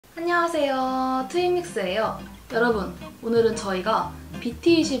안녕하세요, 트윈믹스예요. 여러분, 오늘은 저희가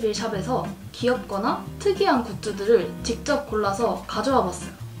비티이십일 샵에서 귀엽거나 특이한 굿즈들을 직접 골라서 가져와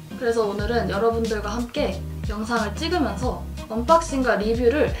봤어요. 그래서 오늘은 여러분들과 함께 영상을 찍으면서 언박싱과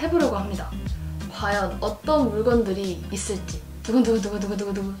리뷰를 해보려고 합니다. 과연 어떤 물건들이 있을지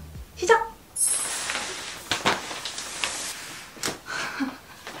두근두근두근두근두근 시작!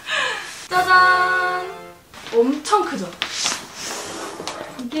 짜잔! 엄청 크죠?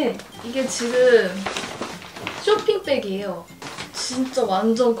 이게 지금 쇼핑백이에요. 진짜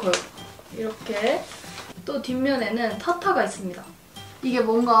완전 커요. 이렇게. 또 뒷면에는 타타가 있습니다. 이게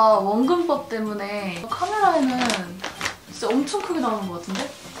뭔가 원근법 때문에 카메라에는 진짜 엄청 크게 나오는 것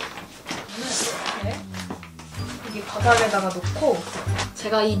같은데? 이렇게 여기 바닥에다가 놓고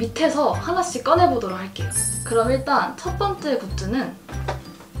제가 이 밑에서 하나씩 꺼내보도록 할게요. 그럼 일단 첫 번째 굿즈는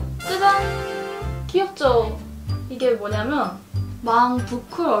짜잔! 귀엽죠? 이게 뭐냐면 망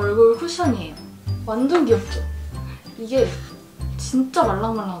부클 얼굴 쿠션이에요. 완전 귀엽죠? 이게 진짜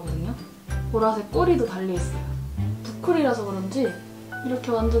말랑말랑하거든요? 보라색 꼬리도 달려있어요. 부클이라서 그런지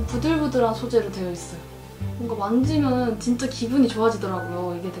이렇게 완전 부들부들한 소재로 되어 있어요. 뭔가 만지면 진짜 기분이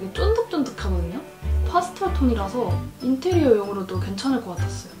좋아지더라고요. 이게 되게 쫀득쫀득하거든요? 파스텔 톤이라서 인테리어용으로도 괜찮을 것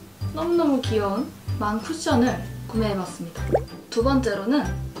같았어요. 너무너무 귀여운 망 쿠션을 구매해봤습니다. 두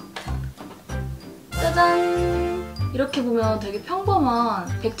번째로는 짜잔! 이렇게 보면 되게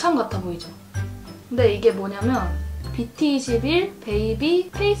평범한 백참 같아 보이죠? 근데 이게 뭐냐면 BT21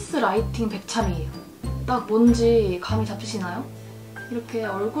 베이비 페이스 라이팅 백참이에요. 딱 뭔지 감이 잡히시나요? 이렇게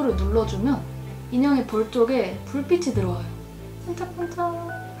얼굴을 눌러주면 인형의 볼 쪽에 불빛이 들어와요.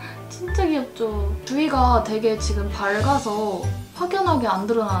 반짝반짝. 진짜 귀엽죠? 주위가 되게 지금 밝아서 확연하게 안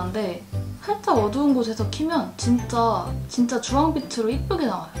드러나는데 살짝 어두운 곳에서 키면 진짜 주황빛으로 이쁘게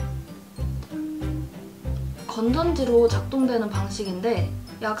나와요. 건전지로 작동되는 방식인데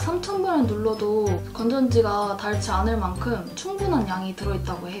약 3000번을 눌러도 건전지가 닳지 않을 만큼 충분한 양이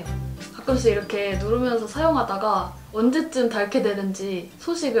들어있다고 해요. 가끔씩 이렇게 누르면서 사용하다가 언제쯤 닳게 되는지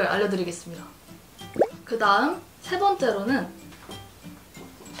소식을 알려드리겠습니다. 그 다음 세 번째로는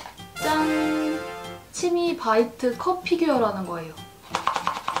짠! 치미 바이트 컵피규어라는 거예요.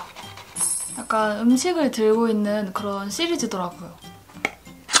 약간 음식을 들고 있는 그런 시리즈더라고요.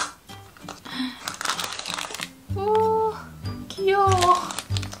 오, 귀여워.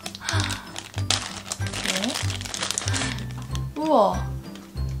 네. 우와.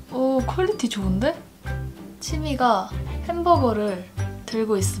 오, 퀄리티 좋은데? 치미가 햄버거를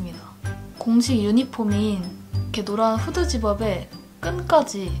들고 있습니다. 공식 유니폼인 이렇게 노란 후드 집업에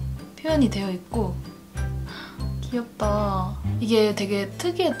끈까지 표현이 되어 있고 귀엽다. 이게 되게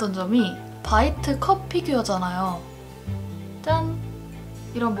특이했던 점이 바이트 컵 피규어잖아요. 짠!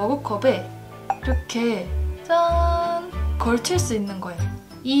 이런 머그컵에 이렇게 짠! 걸칠 수 있는 거예요.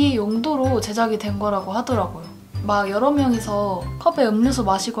 이 용도로 제작이 된 거라고 하더라고요. 막 여러 명이서 컵에 음료수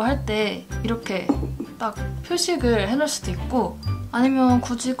마시고 할 때 이렇게 딱 표식을 해놓을 수도 있고 아니면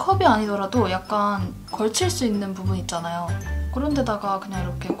굳이 컵이 아니더라도 약간 걸칠 수 있는 부분 있잖아요. 그런 데다가 그냥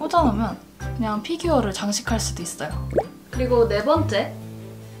이렇게 꽂아놓으면 그냥 피규어를 장식할 수도 있어요. 그리고 네 번째!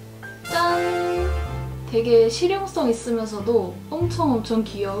 짠! 되게 실용성 있으면서도 엄청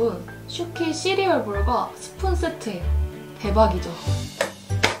귀여운 슈키 시리얼볼과 스푼 세트예요. 대박이죠?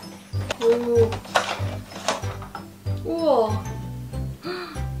 오. 우와.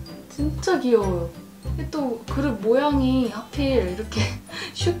 진짜 귀여워요. 또 그릇 모양이 하필 이렇게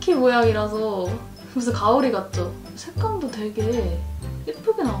슈키 모양이라서 무슨 가오리 같죠? 색감도 되게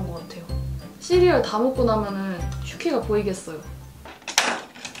예쁘게 나온 것 같아요. 시리얼 다 먹고 나면은 슈키가 보이겠어요.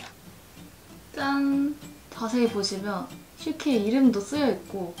 짠! 자세히 보시면 슈키의 이름도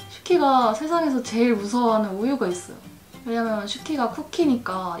쓰여있고 슈키가 세상에서 제일 무서워하는 우유가 있어요. 왜냐면 슈키가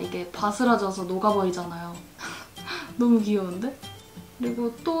쿠키니까 이게 바스라져서 녹아버리잖아요. 너무 귀여운데?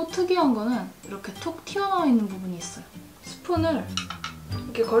 그리고 또 특이한 거는 이렇게 톡 튀어나와 있는 부분이 있어요. 스푼을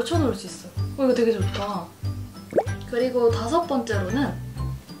이렇게 걸쳐 놓을 수 있어요. 이거 되게 좋다. 그리고 다섯 번째로는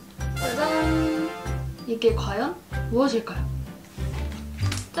짜잔! 이게 과연 무엇일까요?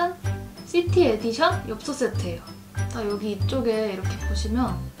 짠! 시티에디션 엽서세트예요. 딱 여기 이쪽에 이렇게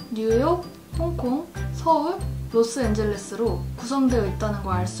보시면 뉴욕, 홍콩, 서울, 로스앤젤레스로 구성되어 있다는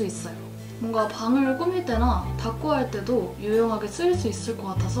걸 알 수 있어요. 뭔가 방을 꾸밀 때나 닦고 할 때도 유용하게 쓰일 수 있을 것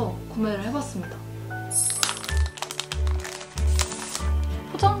같아서 구매를 해봤습니다.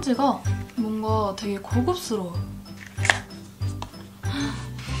 포장지가 뭔가 되게 고급스러워요.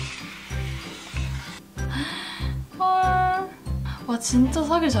 헐. 와, 진짜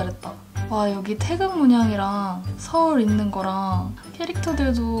사길 잘했다. 와, 여기 태극 문양이랑 서울 있는 거랑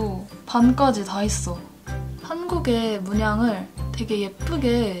캐릭터들도 반까지 다 있어. 한국의 문양을 되게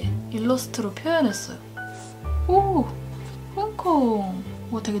예쁘게 일러스트로 표현했어요. 오! 홍콩!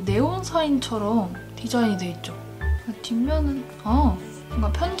 와, 되게 네온 사인처럼 디자인이 돼 있죠. 뒷면은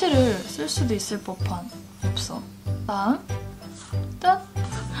뭔가 편지를 쓸 수도 있을 법한 엽서. 다음 짠!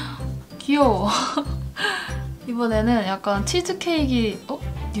 귀여워. 이번에는 약간 치즈케이크,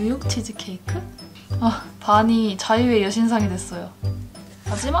 뉴욕 치즈케이크? 반이 자유의 여신상이 됐어요.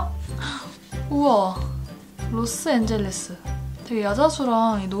 마지막? 우와, 로스앤젤레스. 되게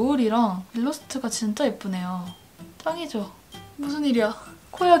야자수랑 노을이랑 일러스트가 진짜 예쁘네요. 짱이죠? 무슨 일이야?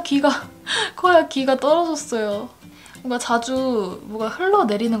 코야 귀가 떨어졌어요. 뭔가 자주 뭐가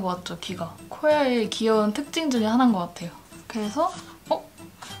흘러내리는 것 같죠, 귀가. 코야의 귀여운 특징 중에 하나인 것 같아요. 그래서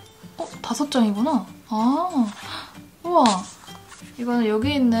 5장이구나. 우와. 이거는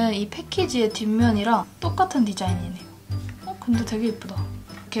여기 있는 이 패키지의 뒷면이랑 똑같은 디자인이네요. 근데 되게 예쁘다.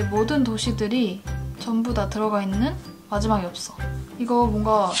 이렇게 모든 도시들이 전부 다 들어가 있는 마지막 엽서. 이거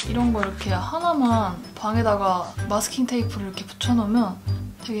뭔가 이런 거 이렇게 하나만 방에다가 마스킹 테이프를 이렇게 붙여놓으면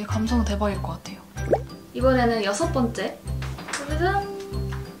되게 감성 대박일 것 같아요. 이번에는 6번째. 짜잔!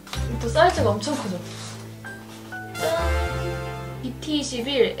 이것도 사이즈가 엄청 크죠? 짠!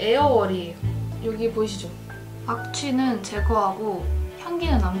 비티이십일 에어월이에요. 여기 보이시죠? 악취는 제거하고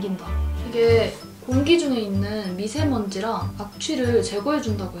향기는 남긴다. 이게 공기 중에 있는 미세먼지랑 악취를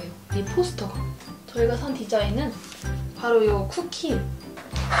제거해준다고 해요. 이 포스터가. 저희가 산 디자인은 바로 이 쿠키.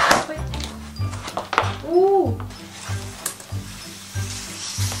 오!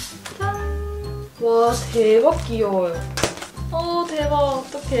 짠! 와, 대박 귀여워요. 대박.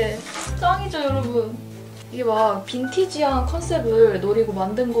 어떡해. 짱이죠, 여러분. 이게 막 빈티지한 컨셉을 노리고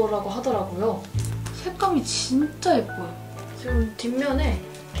만든 거라고 하더라고요. 색감이 진짜 예뻐요. 지금 뒷면에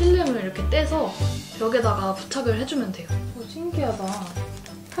필름을 이렇게 떼서 벽에다가 부착을 해주면 돼요. 신기하다.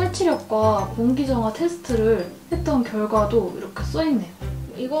 탈취력과 공기정화 테스트를 했던 결과도 이렇게 써있네요.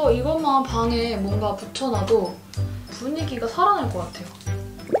 이것만 방에 뭔가 붙여놔도 분위기가 살아날 것 같아요.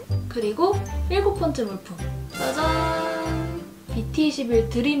 그리고 7번째 물품. 짜잔! BT21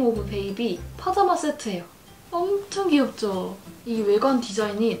 드림 오브 베이비 파자마 세트예요. 엄청 귀엽죠? 이 외관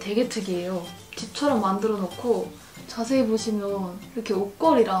디자인이 되게 특이해요. 집처럼 만들어 놓고 자세히 보시면 이렇게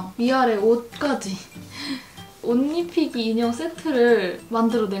옷걸이랑 위아래 옷까지 옷입히기 인형 세트를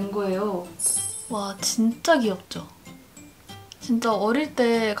만들어낸 거예요. 와, 진짜 귀엽죠? 진짜 어릴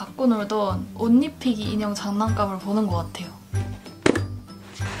때 갖고 놀던 옷입히기 인형 장난감을 보는 것 같아요.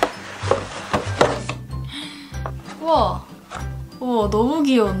 우와, 너무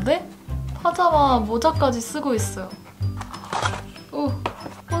귀여운데? 파자마 모자까지 쓰고 있어요. 오,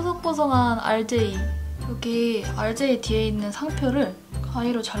 뽀송뽀송한 RJ. 여기 RJ 뒤에 있는 상표를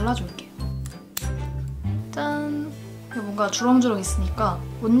가위로 잘라줄게요. 짠! 뭔가 주렁주렁 있으니까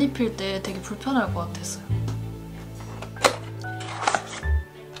옷 입힐 때 되게 불편할 것 같았어요.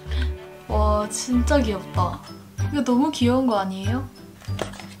 와, 진짜 귀엽다. 이거 너무 귀여운 거 아니에요?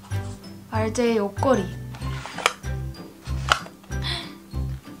 RJ 옷걸이.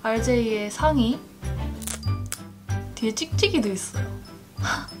 RJ의 상의. 뒤에 찍찍이도 있어요.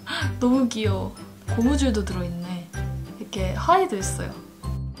 너무 귀여워. 고무줄도 들어있네. 이렇게 하의도 있어요.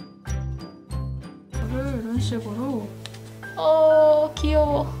 이거를 이런 식으로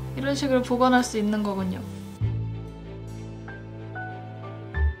귀여워. 이런 식으로 보관할 수 있는 거군요.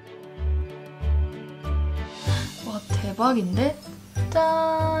 와, 대박인데?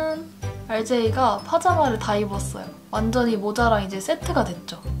 짠! RJ가 파자마를 다 입었어요. 완전히 모자랑 이제 세트가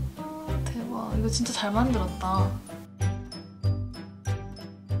됐죠. 대박. 이거 진짜 잘 만들었다.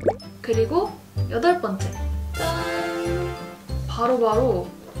 그리고 8번째. 짠! 바로바로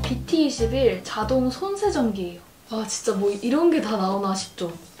BT21 자동손세정기예요. 와, 진짜 뭐 이런 게 다 나오나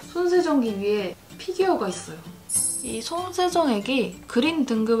싶죠? 손세정기 위에 피규어가 있어요. 이 손세정액이 그린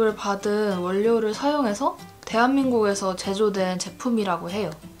등급을 받은 원료를 사용해서 대한민국에서 제조된 제품이라고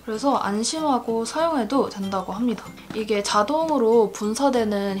해요. 그래서 안심하고 사용해도 된다고 합니다. 이게 자동으로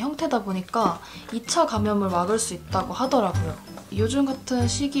분사되는 형태다 보니까 2차 감염을 막을 수 있다고 하더라고요. 요즘 같은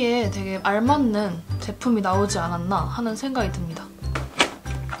시기에 되게 알맞는 제품이 나오지 않았나 하는 생각이 듭니다.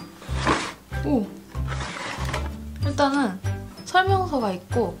 오! 일단은 설명서가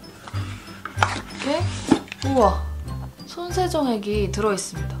있고 이렇게 우와! 손세정액이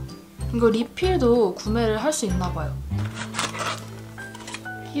들어있습니다. 이거 리필도 구매를 할 수 있나 봐요.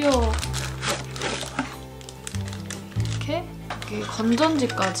 귀여워. 이렇게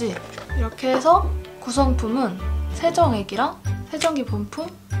건전지까지 이렇게 해서 구성품은 세정액이랑 세정기 본품,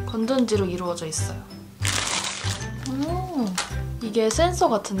 건전지로 이루어져 있어요. 이게 센서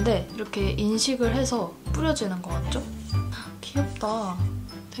같은데 이렇게 인식을 해서 뿌려지는 것 같죠? 귀엽다.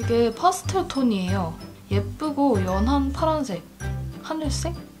 되게 파스텔 톤이에요. 예쁘고 연한 파란색.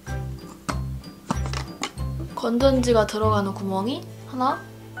 하늘색? 건전지가 들어가는 구멍이 하나,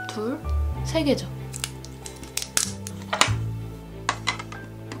 둘, 세 개죠.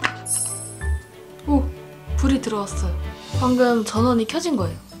 오! 불이 들어왔어요. 방금 전원이 켜진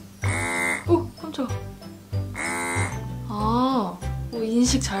거예요. 오! 깜짝아. 아, 오,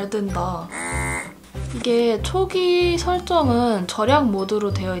 인식 잘 된다. 이게 초기 설정은 절약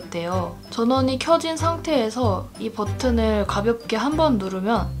모드로 되어 있대요. 전원이 켜진 상태에서 이 버튼을 가볍게 한 번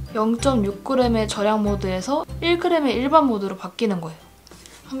누르면 0.6g의 절약 모드에서 1g의 일반 모드로 바뀌는 거예요.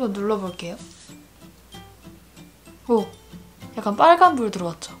 한번 눌러볼게요. 오, 약간 빨간 불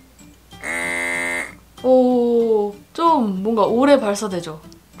들어왔죠? 오, 좀 뭔가 오래 발사되죠?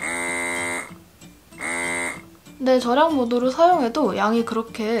 근데 절약 모드로 사용해도 양이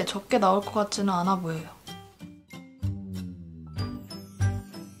그렇게 적게 나올 것 같지는 않아 보여요.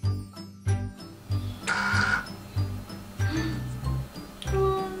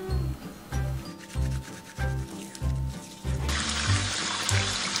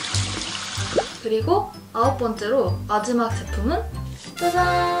 그리고 9번째로 마지막 제품은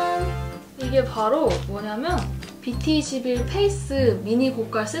짜잔! 이게 바로 뭐냐면 비티이십일 페이스 미니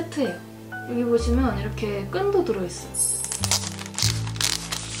고깔 세트예요. 여기 보시면 이렇게 끈도 들어있어요.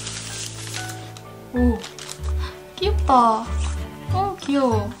 오, 귀엽다.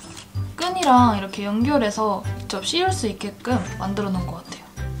 귀여워. 끈이랑 이렇게 연결해서 직접 씌울 수 있게끔 만들어 놓은 것 같아요.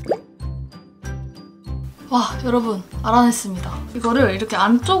 와, 여러분 알아냈습니다. 이거를 이렇게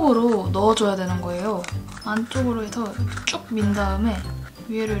안쪽으로 넣어줘야 되는 거예요. 안쪽으로 해서 쭉 민 다음에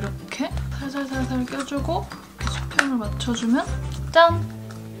위에를 이렇게 살살살살 껴주고 수평을 맞춰주면 짠!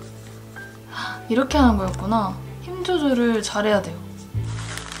 이렇게 하는 거였구나. 힘 조절을 잘해야 돼요.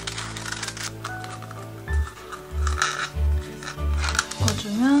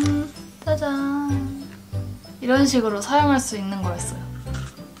 넣어주면 짜잔! 이런 식으로 사용할 수 있는 거였어요.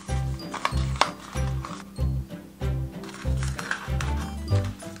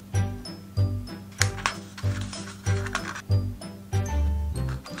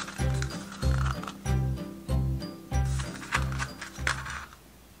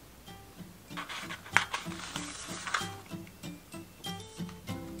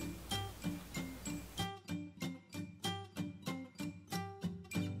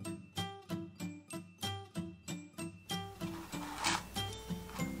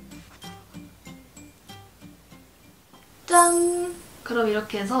 짠! 그럼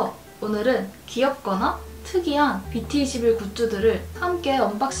이렇게 해서 오늘은 귀엽거나 특이한 비티이십일 굿즈들을 함께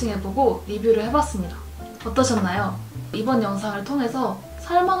언박싱해보고 리뷰를 해봤습니다. 어떠셨나요? 이번 영상을 통해서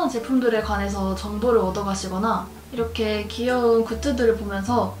살만한 제품들에 관해서 정보를 얻어가시거나 이렇게 귀여운 굿즈들을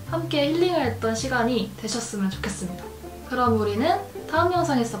보면서 함께 힐링을 했던 시간이 되셨으면 좋겠습니다. 그럼 우리는 다음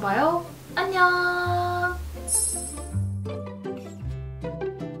영상에서 봐요. 안녕!